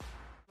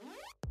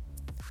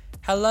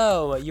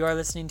Hello, you are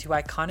listening to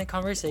Iconic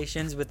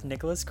Conversations with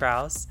Nicholas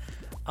Krause.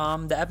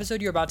 The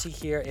episode you're about to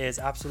hear is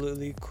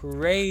absolutely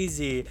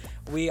crazy.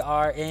 We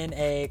are in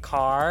a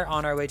car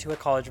on our way to a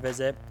college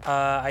visit.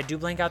 I do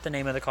blank out the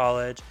name of the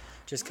college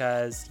just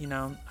because,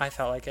 I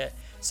felt like it.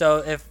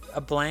 So if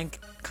a blank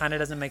kind of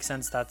doesn't make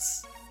sense,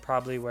 that's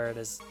probably where it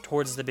is.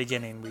 Towards the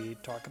beginning, we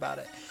talk about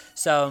it.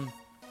 So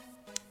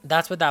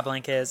that's what that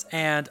blank is.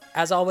 And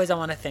as always, I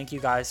want to thank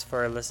you guys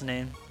for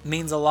listening. It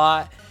means a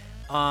lot.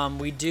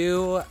 We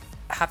do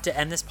have to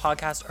end this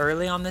podcast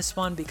early on this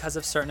one because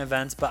of certain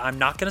events, but I'm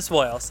not going to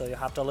spoil, so you'll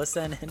have to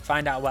listen and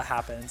find out what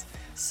happens.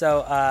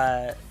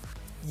 So,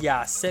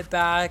 sit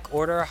back,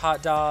 order a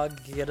hot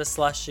dog, get a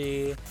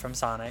slushie from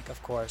Sonic,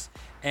 of course,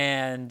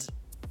 and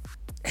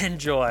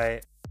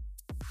enjoy.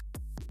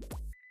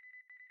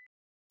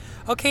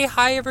 Okay,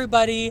 hi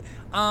everybody.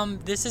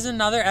 This is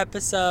another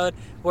episode.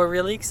 We're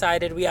really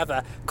excited. We have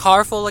a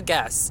car full of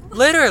guests.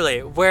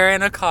 Literally, we're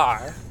in a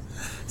car.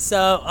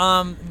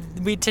 So,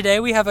 today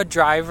we have a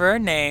driver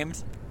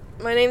named...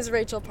 My name's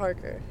Rachel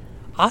Parker.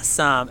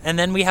 Awesome. And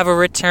then we have a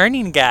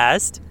returning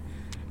guest.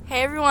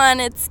 Hey everyone,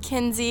 it's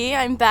Kinsey.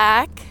 I'm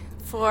back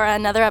for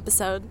another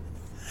episode.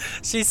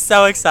 She's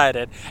so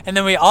excited. And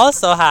then we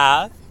also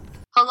have...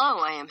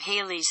 Hello, I am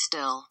Haley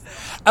still.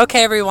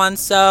 Okay, everyone.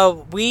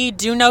 So we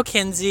do know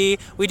Kinsey.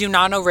 We do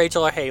not know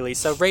Rachel or Haley.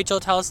 So Rachel,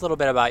 tell us a little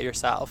bit about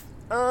yourself.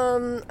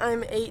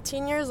 I'm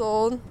 18 years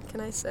old.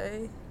 Can I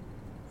say?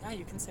 Yeah,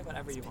 you can say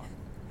whatever you want.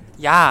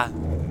 Yeah.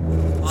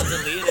 I'll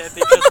delete it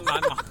because my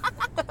mom.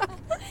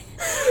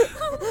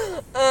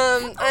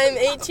 I'm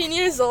 18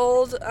 years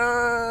old.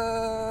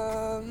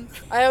 I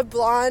have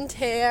blonde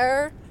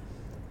hair.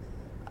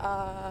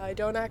 I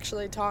don't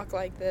actually talk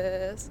like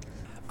this.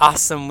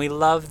 Awesome. We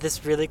love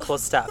this really cool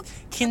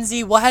stuff.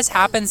 Kinsey, what has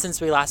happened since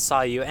we last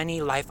saw you?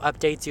 Any life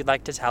updates you'd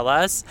like to tell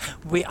us?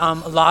 A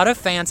lot of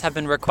fans have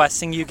been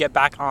requesting you get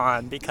back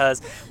on because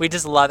we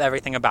just love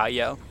everything about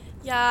you.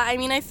 Yeah,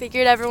 I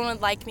figured everyone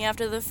would like me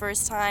after the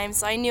first time,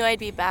 so I knew I'd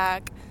be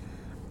back.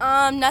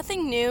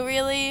 Nothing new,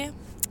 really.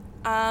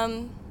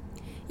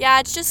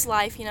 It's just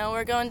life,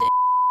 We're going to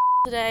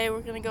today.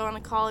 We're going to go on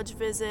a college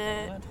visit.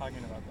 We're not talking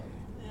about that.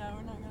 Yeah,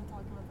 we're not going to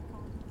talk about the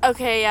college.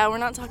 Okay, yeah, we're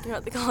not talking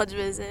about the college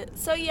visit.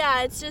 So,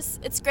 yeah,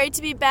 it's great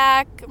to be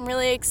back. I'm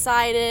really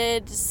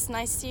excited. Just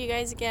nice to see you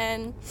guys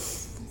again.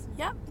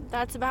 Yep,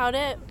 that's about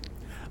it.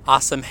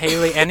 Awesome.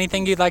 Haley,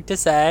 anything you'd like to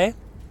say?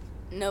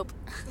 Nope.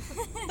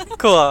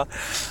 Cool.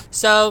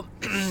 So,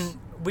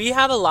 we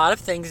have a lot of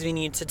things we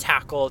need to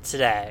tackle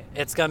today.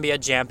 It's going to be a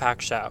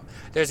jam-packed show.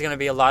 There's going to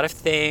be a lot of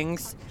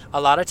things,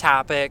 a lot of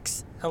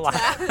topics, a lot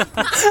of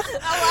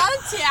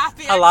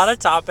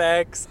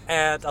topics,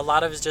 and a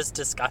lot of just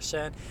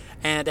discussion.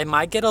 And it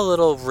might get a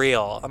little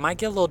real. It might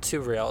get a little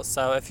too real.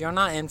 So, if you're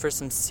not in for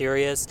some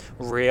serious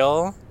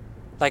real,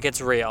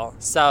 it's real.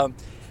 So,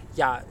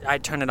 yeah, I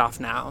turn it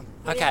off now.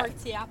 Okay.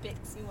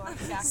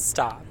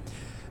 Stop.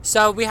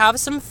 So we have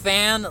some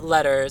fan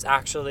letters,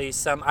 actually.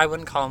 I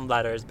wouldn't call them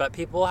letters, but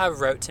people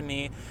have wrote to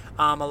me.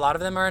 A lot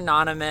of them are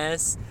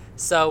anonymous.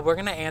 So we're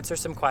going to answer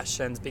some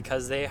questions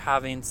because they're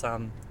having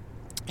some,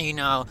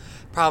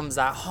 problems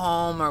at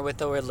home or with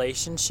the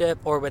relationship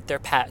or with their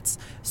pets.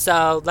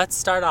 So let's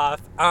start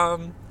off.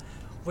 I'll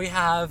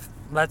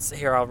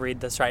read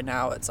this right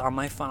now. It's on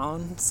my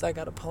phone, so I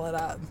got to pull it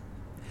up.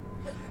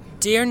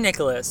 Dear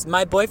Nicholas,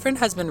 my boyfriend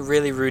has been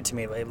really rude to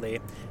me lately.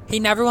 He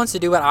never wants to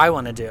do what I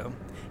want to do.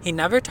 He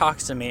never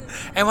talks to me,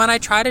 and when I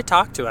try to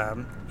talk to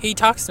him, he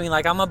talks to me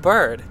like I'm a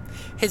bird.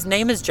 His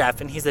name is Jeff,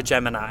 and he's a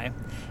Gemini.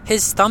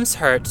 His thumbs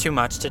hurt too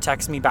much to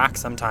text me back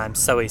sometimes,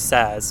 so he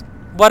says.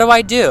 What do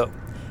I do?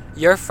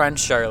 Your friend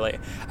Shirley.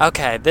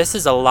 Okay, this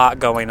is a lot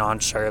going on,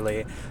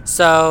 Shirley.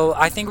 So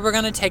I think we're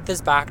going to take this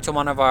back to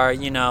one of our,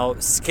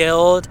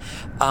 skilled,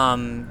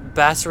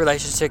 best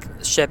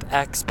relationship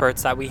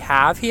experts that we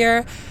have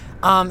here.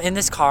 In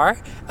this car,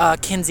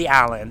 Kinsey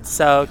Allen.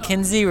 So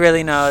Kinsey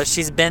really knows.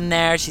 She's been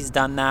there. She's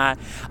done that.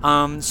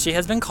 She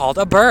has been called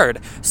a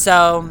bird.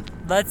 So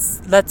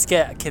let's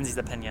get Kinsey's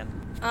opinion.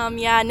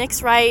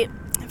 Nick's right.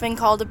 I've been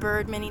called a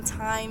bird many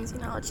times.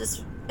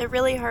 It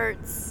really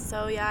hurts.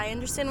 So yeah, I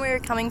understand where you're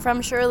coming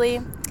from,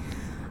 Shirley.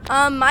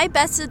 My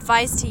best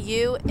advice to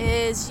you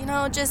is,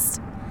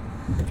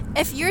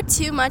 if you're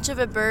too much of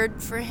a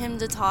bird for him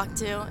to talk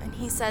to, and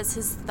he says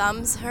his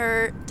thumbs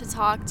hurt to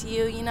talk to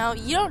you, you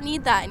don't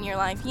need that in your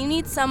life. You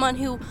need someone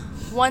who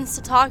wants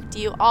to talk to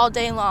you all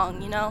day long,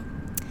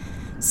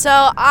 So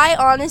I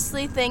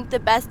honestly think the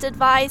best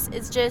advice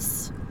is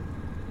just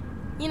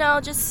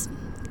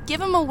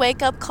give him a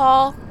wake-up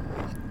call.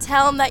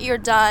 Tell him that you're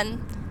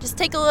done. Just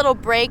take a little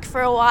break for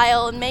a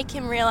while and make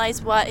him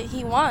realize what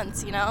he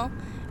wants,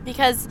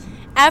 Because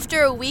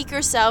after a week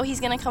or so, he's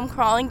going to come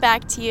crawling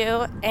back to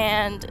you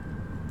and,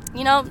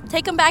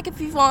 take him back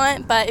if you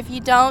want. But if you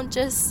don't,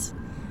 just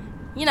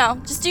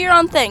do your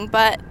own thing.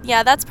 But,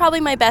 yeah, that's probably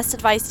my best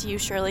advice to you,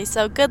 Shirley.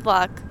 So good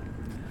luck.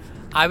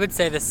 I would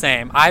say the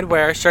same. I'd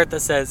wear a shirt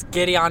that says,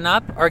 giddy on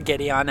up or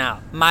giddy on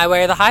out. My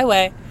way or the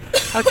highway.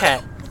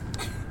 Okay.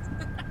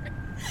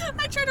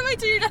 I try to wait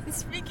till you're done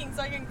speaking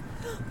so I can...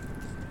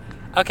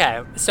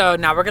 Okay, so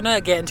now we're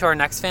gonna get into our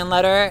next fan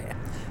letter.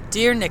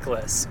 Dear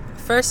Nicholas,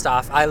 first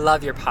off, I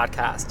love your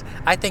podcast.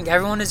 I think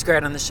everyone is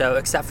great on the show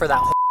except for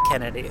that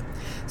Kennedy.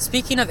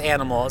 Speaking of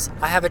animals,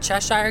 I have a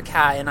Cheshire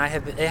cat and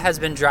it has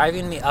been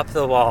driving me up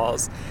the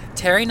walls,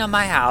 tearing up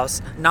my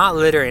house, not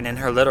littering in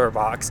her litter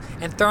box,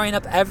 and throwing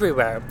up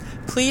everywhere.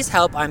 Please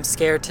help, I'm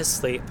scared to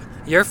sleep.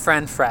 Your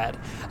friend Fred.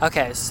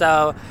 Okay,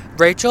 so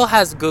Rachel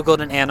has Googled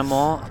an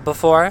animal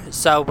before,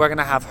 so we're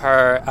gonna have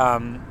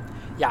her,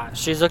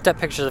 she's looked at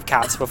pictures of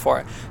cats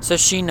before, so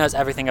she knows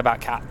everything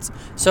about cats.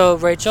 So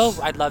Rachel,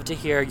 I'd love to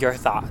hear your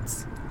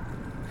thoughts.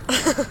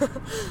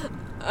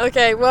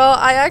 Okay, well,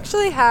 I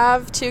actually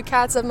have 2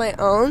 cats of my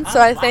own, so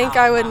I think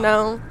I would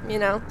know,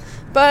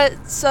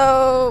 But,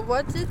 so,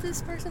 what did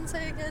this person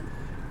say again?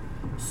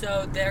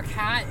 So their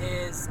cat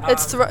is...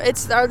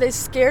 are they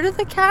scared of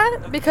the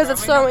cat because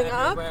it's throwing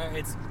up?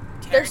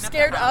 They're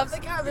scared of the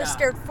cat or they're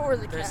scared for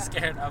the cat? They're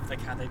scared of the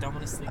cat. They don't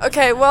want to sleep.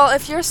 Okay, well,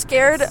 if you're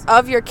scared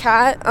of your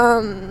cat,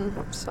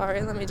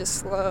 sorry, let me just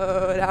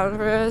slow down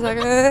for a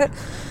second.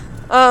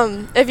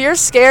 If you're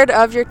scared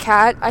of your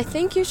cat, I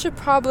think you should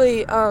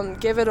probably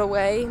give it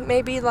away.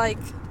 Maybe like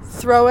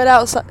throw it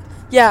outside.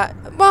 Yeah,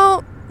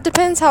 well,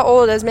 depends how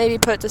old it is. Maybe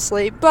put it to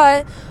sleep.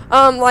 But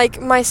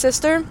like my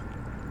sister,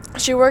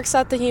 she works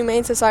at the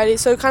Humane Society,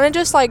 so kind of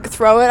just like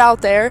throw it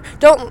out there.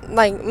 Don't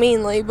like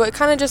meanly, but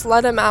kind of just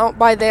let him out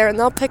by there, and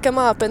they'll pick him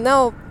up and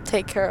they'll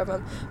take care of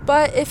him.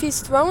 But if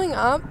he's throwing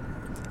up,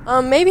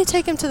 maybe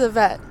take him to the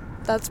vet.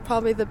 That's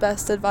probably the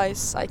best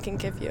advice I can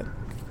give you.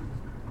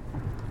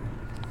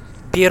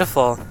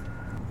 Beautiful.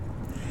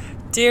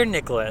 Dear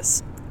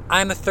Nicholas,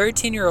 I'm a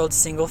 13-year-old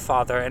single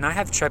father and I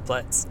have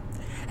triplets.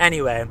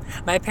 Anyway,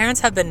 my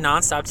parents have been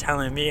nonstop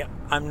telling me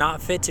I'm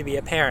not fit to be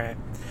a parent.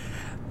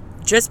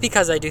 Just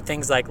because I do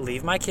things like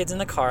leave my kids in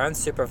the car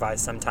unsupervised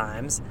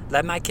sometimes,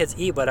 let my kids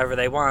eat whatever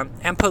they want,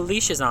 and put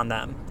leashes on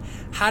them.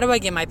 How do I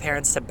get my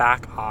parents to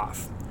back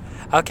off?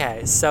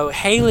 Okay, so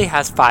Haley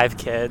has 5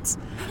 kids,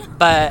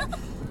 but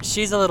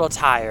she's a little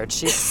tired.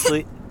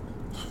 Sorry.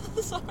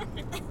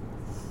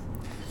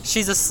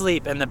 She's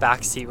asleep in the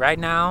back seat right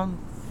now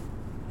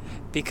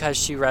because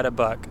she read a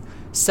book.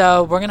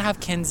 So we're going to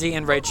have Kinsey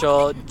and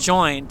Rachel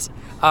joint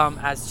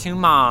as 2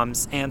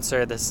 moms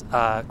answer this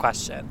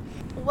question.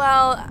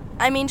 Well,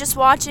 I mean, just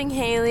watching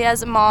Haley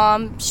as a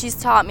mom, she's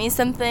taught me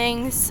some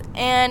things.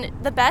 And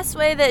the best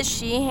way that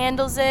she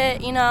handles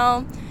it,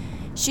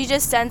 she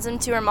just sends them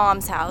to her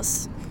mom's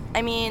house.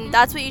 I mean,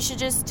 that's what you should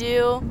just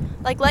do.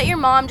 Like, let your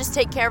mom just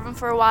take care of them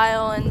for a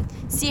while and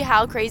see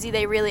how crazy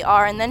they really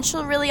are. And then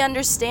she'll really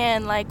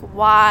understand, like,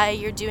 why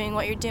you're doing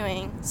what you're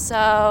doing.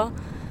 So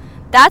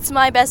that's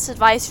my best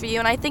advice for you.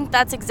 And I think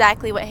that's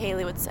exactly what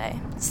Haley would say.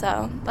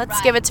 So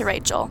let's give it to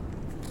Rachel.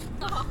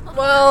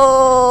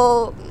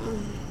 Well,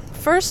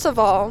 first of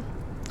all,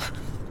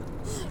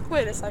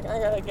 wait a second. I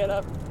gotta get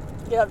up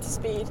to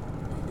speed.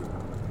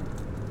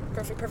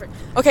 Perfect.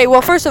 Okay,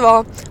 well, first of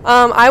all,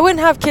 I wouldn't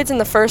have kids in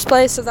the first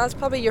place, so that's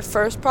probably your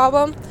first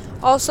problem.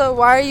 Also,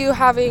 why are you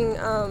having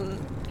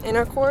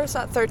intercourse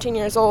at 13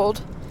 years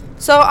old?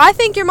 So I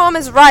think your mom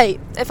is right,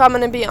 if I'm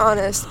going to be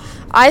honest.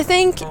 I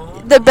think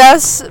the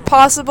best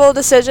possible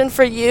decision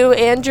for you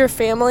and your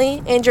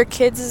family and your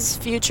kids'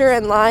 future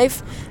and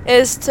life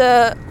is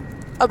to,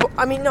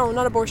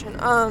 not abortion,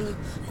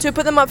 to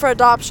put them up for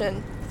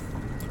adoption.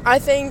 I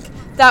think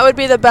that would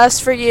be the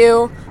best for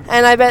you,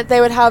 and I bet they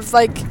would have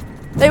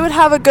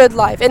a good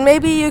life. And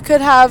maybe you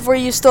could have where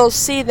you still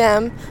see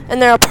them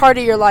and they're a part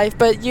of your life,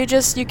 but you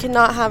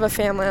cannot have a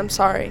family. I'm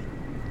sorry.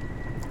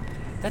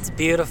 That's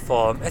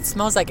beautiful. It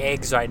smells like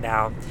eggs right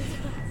now.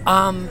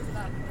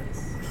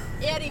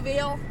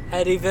 Eddyville.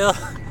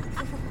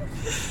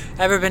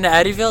 Ever been to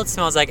Eddyville? It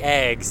smells like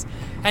eggs.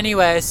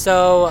 Anyway,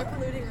 so They are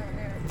polluting our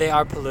air. they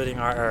are polluting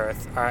our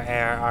earth, our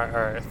air, our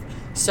earth.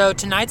 So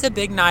tonight's a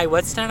big night.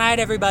 What's tonight,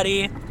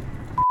 everybody?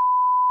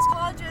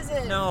 College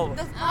isn't. No.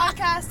 The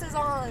podcast is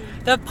on.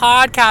 The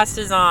podcast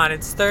is on.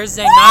 It's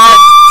Thursday night.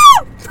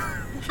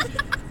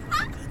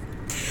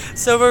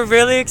 So we're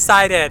really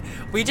excited.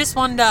 We just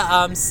wanted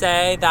to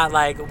say that,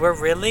 we're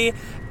really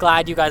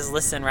glad you guys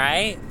listen,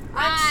 right?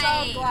 I'm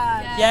so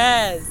glad.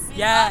 Yes.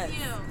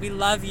 We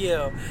love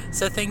you.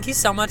 So thank you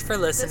so much for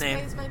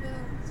listening. This pays my bills.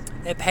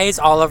 It pays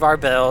all of our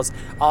bills.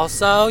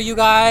 Also, you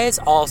guys,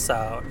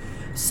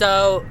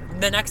 So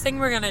the next thing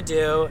we're going to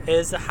do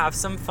is have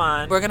some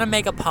fun. We're going to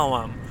make a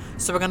poem.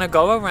 So we're going to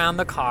go around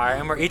the car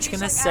and we're each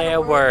going to say a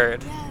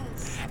word.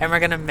 Yes. And we're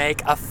going to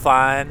make a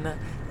fun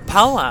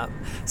poem.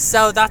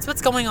 So that's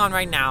what's going on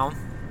right now.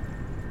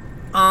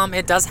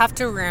 It does have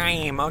to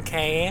rhyme,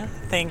 okay?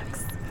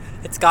 Thanks.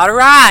 It's gotta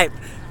rhyme.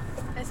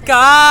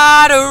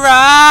 Gotta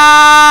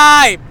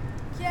rhyme.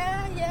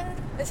 Yeah.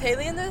 Is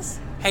Haley in this?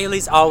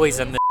 Haley's always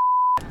in this.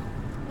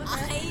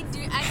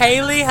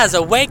 Haley has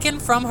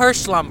awakened from her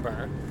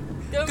slumber.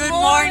 Good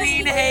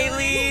morning,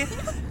 Haley.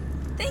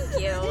 Thank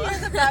you. Hear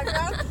the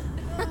background?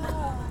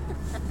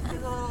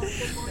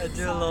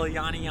 Do a little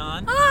yawny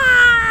yawn.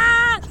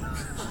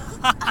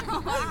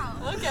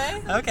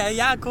 Okay. Okay,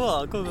 yeah,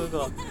 cool.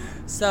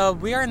 So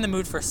we are in the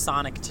mood for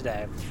Sonic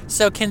today.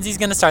 So Kinsey's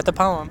gonna start the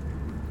poem.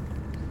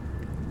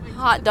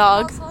 Hot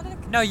dog.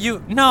 No,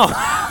 you no.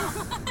 Hot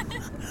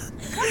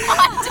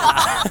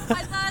dog.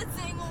 I thought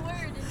saying a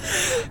word.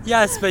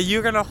 Yes, but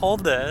you're gonna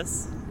hold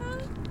this.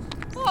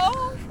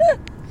 Oh.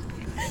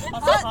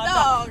 Hot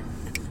dog.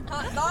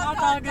 Hot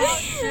dog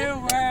is 2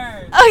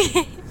 words.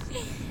 Okay.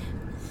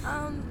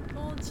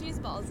 Well, cheese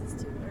balls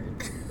is 2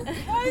 words.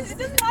 It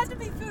doesn't have to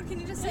be food. Can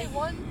you just say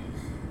one?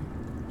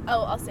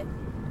 Oh, I'll say.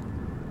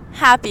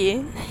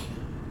 Happy.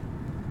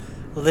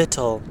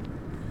 Little.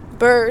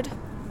 Bird.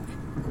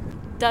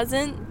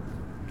 Doesn't.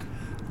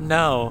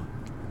 No.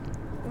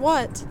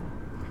 What?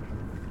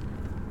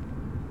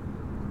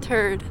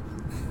 Turd.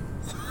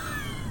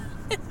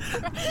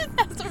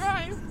 That's a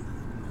rhyme.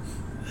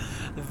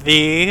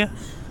 The.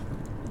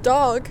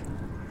 Dog.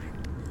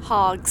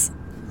 Hogs.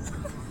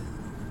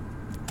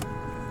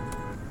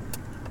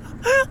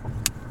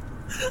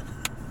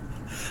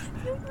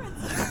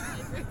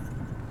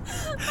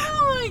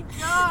 Oh my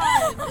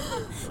god.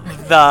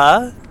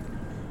 The.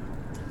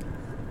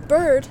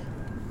 Bird.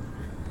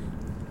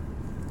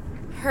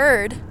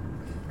 Herd.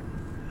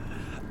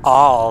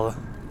 All.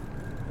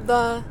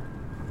 The.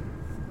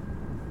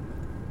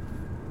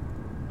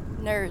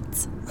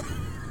 Nerds.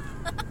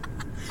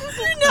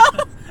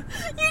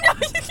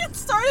 You can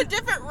start a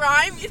different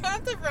rhyme. You don't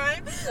have to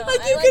rhyme. No,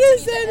 like I you like could have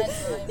to said,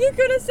 use the end you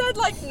could have said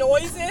like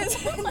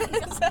noises. You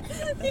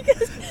could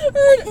have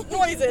heard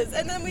noises,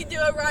 and then we do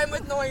a rhyme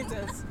with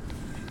noises.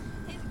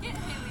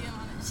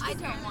 I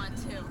don't want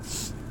to.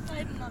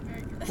 I'm not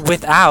very good.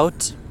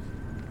 Without.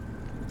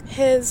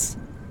 His.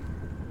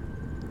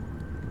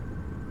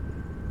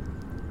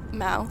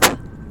 Mouth.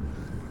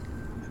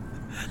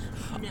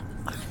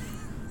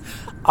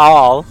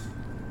 All.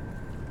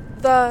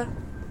 The.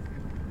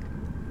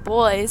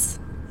 Boys.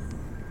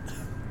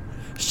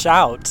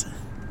 Shout.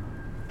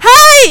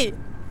 Hey!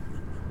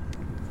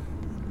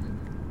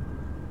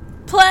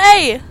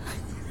 Play.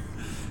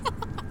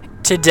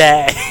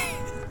 Today.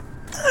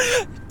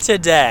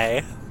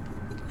 Today.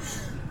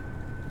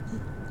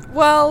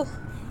 Well.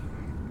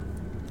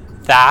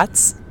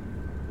 That's.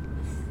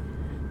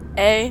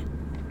 A.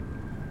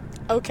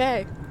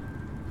 Okay.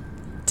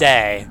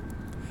 Day.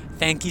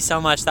 Thank you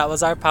so much. That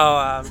was our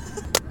poem.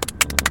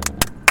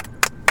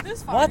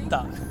 What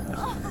the?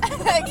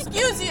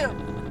 Excuse you.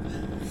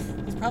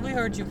 He's probably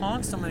heard you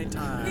honk so many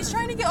times. He's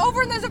trying to get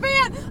over, and there's a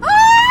van.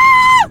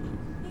 Ah!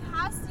 He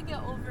has to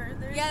get over.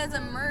 There's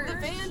a merge. The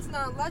van's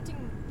not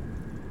letting.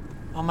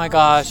 Oh my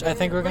gosh, I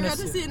think we're gonna about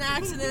to see an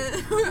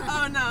accident.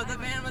 Oh no, the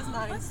van was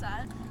nice. What's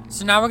that?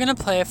 So now we're gonna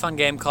play a fun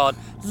game called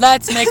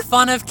Let's Make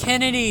Fun of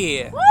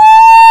Kennedy. Woo!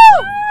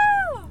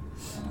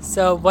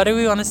 So what do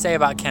we want to say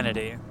about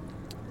Kennedy?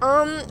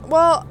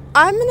 Well,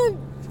 I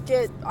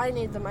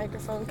need the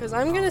microphone because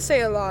I'm gonna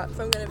say a lot, if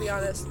I'm gonna be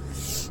honest.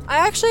 I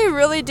actually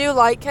really do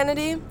like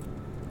Kennedy,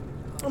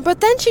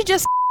 but then she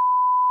just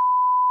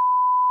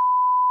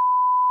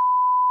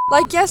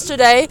like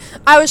yesterday,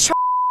 I was trying.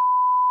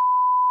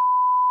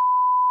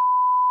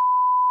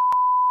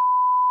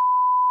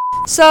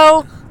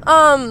 So,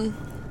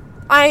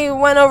 I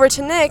went over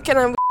to Nick and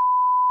I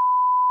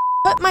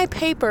put my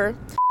paper.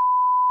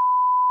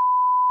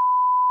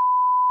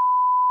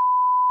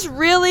 This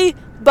really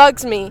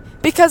bugs me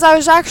because I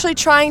was actually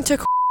trying to.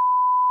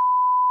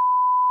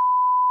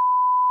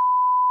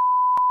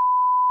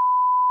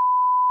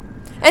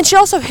 And she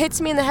also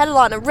hits me in the head a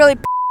lot and it really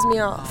pisses me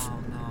off. Oh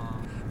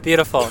no.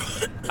 Beautiful.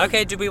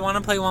 Okay, do we want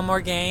to play one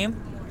more game?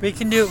 We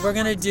can do. We're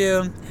gonna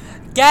do.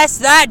 Guess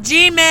that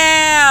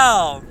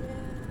Gmail.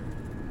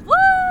 Woo!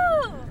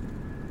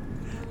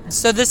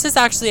 So this is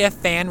actually a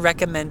fan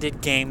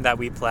recommended game that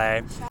we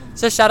play.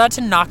 So shout out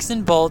to Knox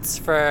and Bolts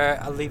for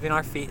leaving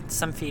our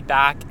some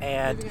feedback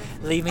and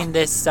leaving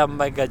this some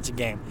good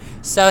game.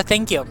 So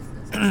thank you.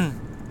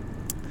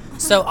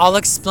 So I'll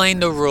explain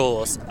the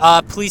rules.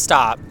 Please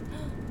stop.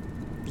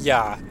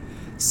 Yeah.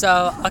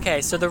 So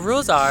okay. So the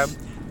rules are: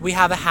 we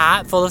have a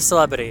hat full of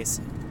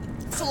celebrities.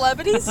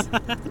 Celebrities?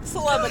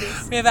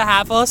 Celebrities. We have a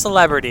hat full of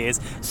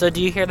celebrities. So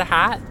do you hear the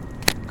hat?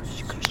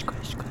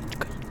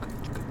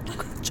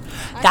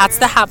 That's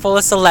the hat full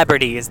of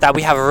celebrities that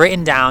we have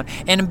written down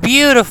in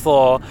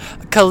beautiful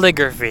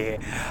calligraphy.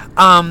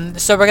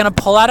 So we're gonna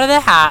pull out of the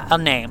hat a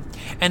name,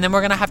 and then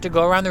we're gonna have to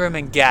go around the room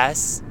and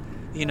guess,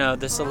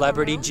 the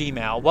celebrity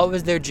Gmail. What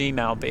would their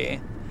Gmail be?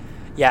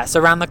 Yes,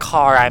 around the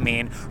car. I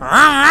mean.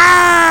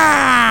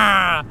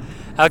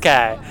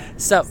 Okay,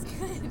 so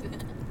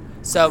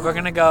we're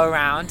gonna go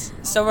around.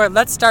 So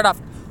let's start off.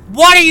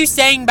 What are you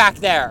saying back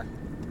there?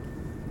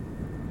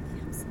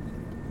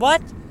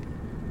 What?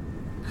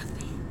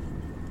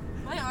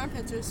 My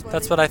armpits are sweaty.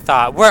 That's what I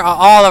thought.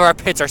 All of our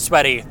pits are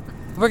sweaty.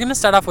 We're gonna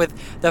start off with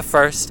the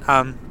first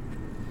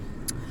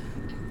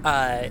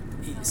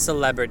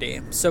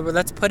celebrity. So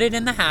let's put it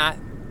in the hat.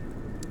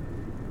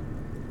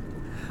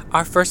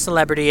 Our first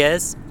celebrity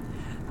is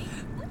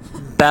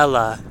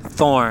Bella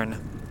Thorne.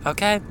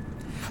 Okay?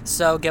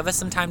 So give us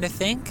some time to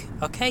think.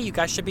 Okay, you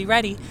guys should be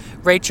ready.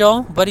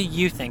 Rachel, what do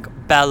you think?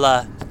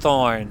 Bella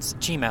Thorne's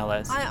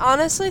Gmail is? I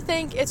honestly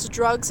think it's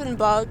drugs and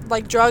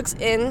drugs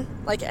in,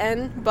 like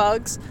N,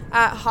 bugs,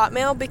 at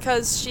Hotmail,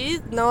 because she,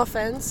 no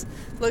offense,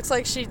 looks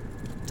like she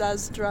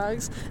does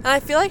drugs. And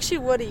I feel like she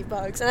would eat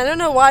bugs. And I don't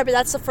know why, but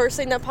that's the first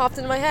thing that popped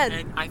into my head.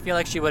 And I feel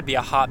like she would be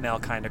a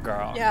Hotmail kind of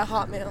girl. Yeah,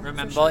 Hotmail.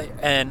 Remember, for sure.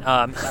 and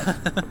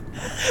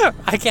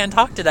I can't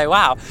talk today.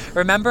 Wow.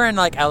 Remember in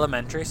like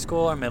elementary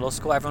school or middle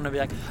school, everyone would be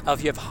like, "Oh,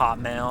 if you have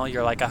Hotmail,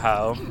 you're like a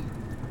hoe."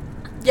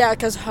 Yeah,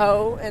 because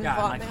hoe and Yeah,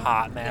 Hotmail. and like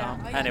Hotmail. Yeah,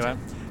 I gotcha. Anyway,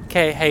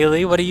 okay,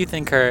 Haley, what do you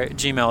think her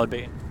Gmail would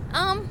be?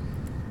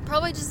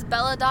 Probably just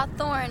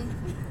bella.thorn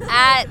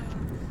at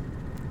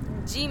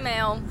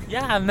Gmail.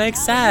 Yeah, it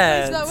makes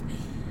sense.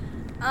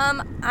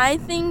 I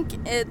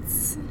think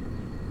it's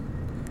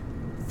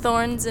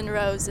Thorns and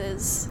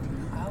Roses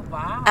Oh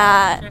wow.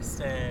 At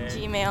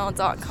Interesting.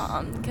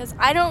 gmail.com, because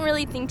I don't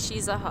really think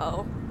she's a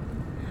hoe.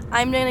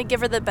 I'm gonna give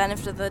her the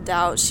benefit of the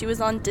doubt. She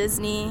was on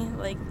Disney,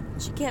 like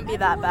she can't be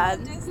that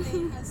bad.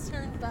 Disney has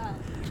turned bad.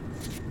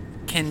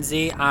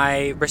 Kinsey,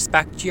 I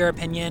respect your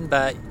opinion,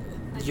 but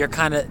you're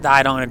kind of,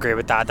 I don't agree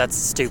with that. That's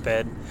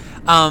stupid.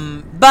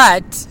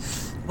 But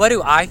what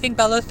do I think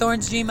Bella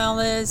Thorne's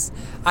Gmail is?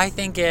 I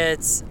think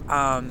it's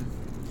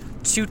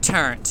two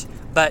turned,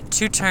 but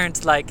two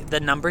turned like the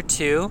number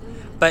 2,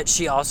 but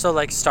she also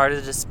like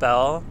started to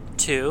spell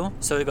 2,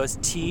 so it goes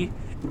T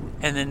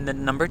and then the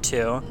number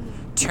 2.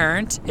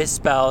 Turned is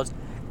spelled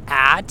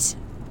at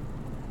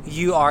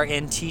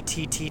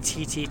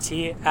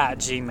URNTTTTTT at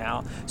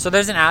Gmail. So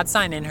there's an @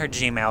 sign in her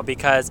Gmail,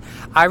 because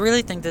I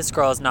really think this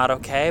girl is not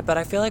okay, but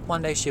I feel like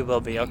one day she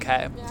will be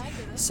okay.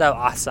 So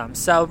awesome.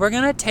 So we're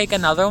gonna take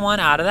another one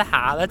out of the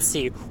hat. Let's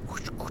see.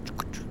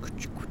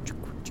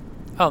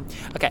 Oh,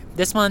 okay.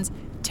 This one's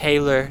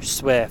Taylor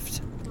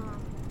Swift.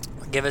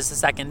 Give us a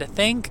second to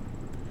think.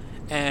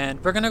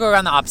 And we're gonna go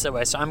around the opposite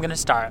way. So I'm gonna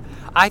start.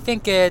 I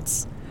think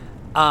it's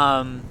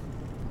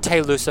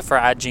Tay Lucifer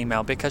at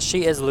Gmail, because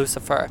she is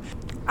Lucifer.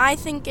 I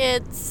think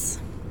it's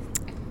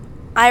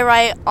I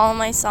write all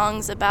my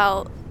songs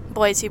about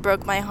boys who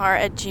broke my heart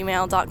at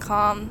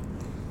gmail.com.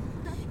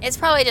 It's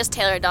probably just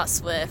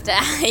taylor.swift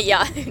at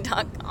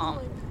yahoo.com.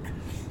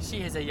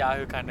 She is a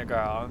Yahoo kind of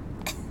girl.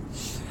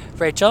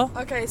 Rachel?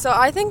 Okay, so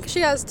I think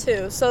she has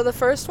 2. So the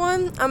first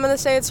one, I'm going to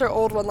say it's her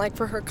old one, like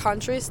for her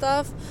country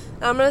stuff.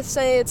 And I'm going to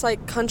say it's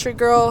like Country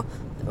Girl,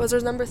 was her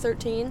number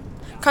 13?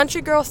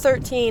 Country Girl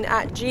 13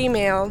 at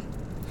Gmail.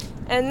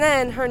 And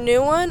then her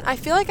new one, I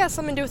feel like it has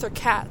something to do with her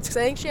cats, because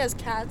I think she has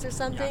cats or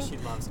something. Yeah, she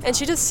loves And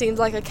she just seems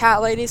like a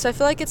cat lady, so I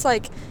feel like it's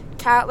like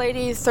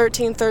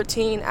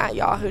catlady1313 at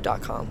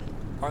yahoo.com.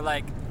 Or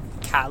like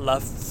Cat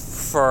Love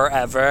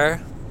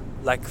Forever.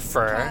 Like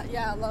fur.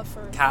 Yeah, I love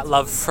fur. Cat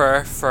Love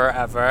Fur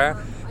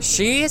Forever.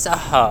 She's a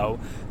hoe.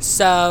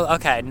 So,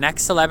 okay,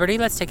 next celebrity.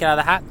 Let's take it out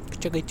of the hat.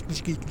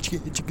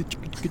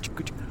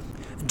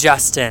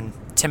 Justin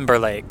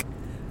Timberlake.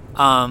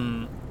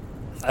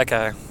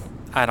 Okay.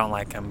 I don't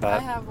like him, I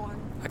but have one.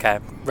 okay.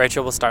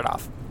 Rachel will start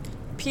off.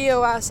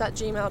 POS at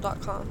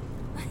gmail.com.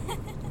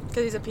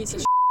 Because he's a piece of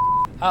shit.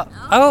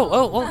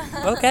 Oh,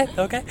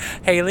 okay.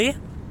 Haley?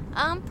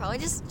 Probably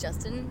just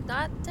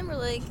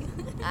justin.timberlake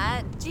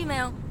at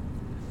Gmail.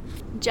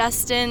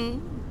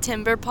 Justin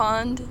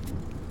Timberpond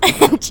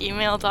at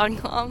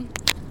gmail.com,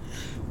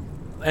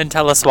 And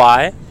tell us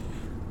why.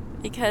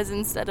 because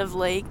instead of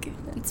lake,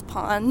 it's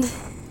pond.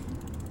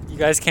 You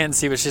guys can't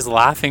see, but she's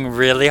laughing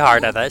really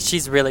hard at that.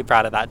 She's really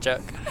proud of that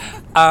joke.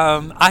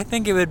 I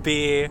think it would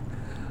be,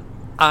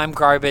 I'm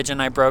garbage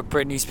and I broke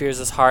Britney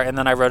Spears' heart, and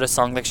then I wrote a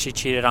song that she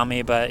cheated on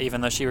me, but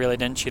even though she really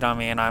didn't cheat on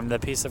me, and I'm the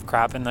piece of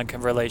crap in the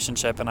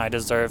relationship, and I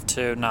deserve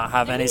to not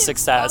have any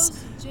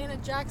success.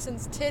 Janet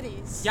Jackson's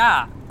titties.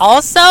 Yeah.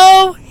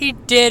 Also, he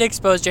did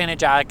expose Janet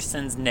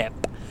Jackson's nip.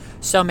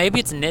 So maybe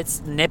it's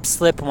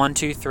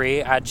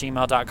nipslip123 at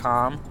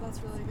gmail.com. That's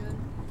really good.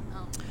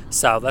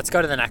 So let's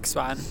go to the next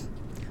one.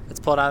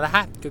 Let's pull it out of the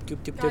hat. Doop, doop,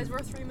 doop, Guys, doop. we're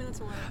 3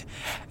 minutes away.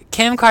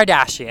 Kim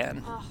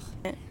Kardashian.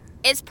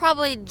 It's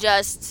probably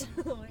just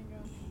Oh my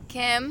god.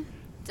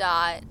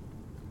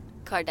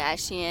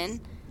 Kim.Kardashian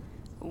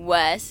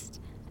West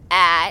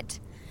at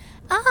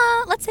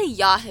let's say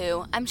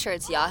Yahoo. I'm sure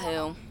it's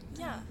Yahoo.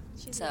 Yeah.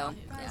 She's So,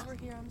 Guys, yeah. we're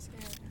here. I'm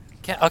scared.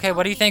 Okay,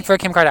 what do you think for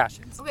Kim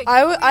Kardashian? Okay,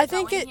 I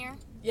think it.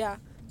 Yeah.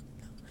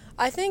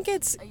 I think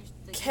it's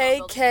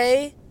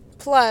KK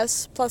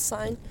plus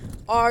sign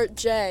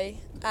RJ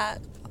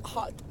at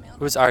Hotmail.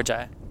 Who's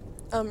RJ?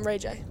 Ray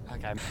J.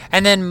 Okay.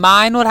 And then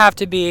mine would have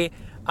to be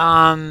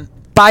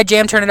by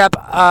Jam Turn It Up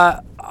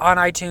on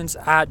iTunes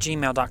at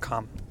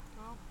gmail.com.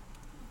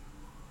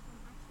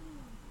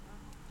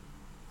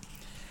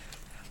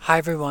 Hi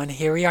everyone,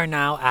 here we are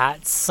now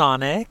at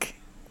Sonic.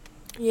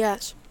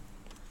 Yes.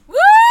 Woo!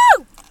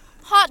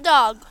 Hot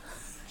dog.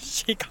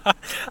 She got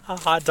a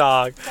hot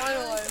dog.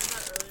 Finally.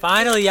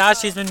 Finally, yeah,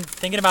 she's been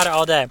thinking about it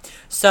all day.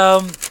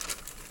 So,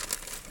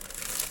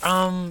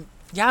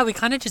 yeah, we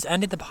kind of just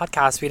ended the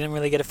podcast. We didn't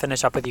really get to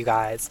finish up with you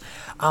guys.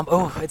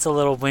 Oh, it's a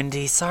little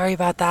windy. Sorry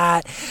about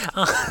that.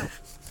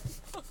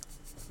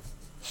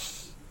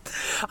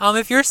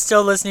 If you're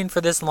still listening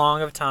for this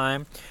long of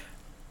time,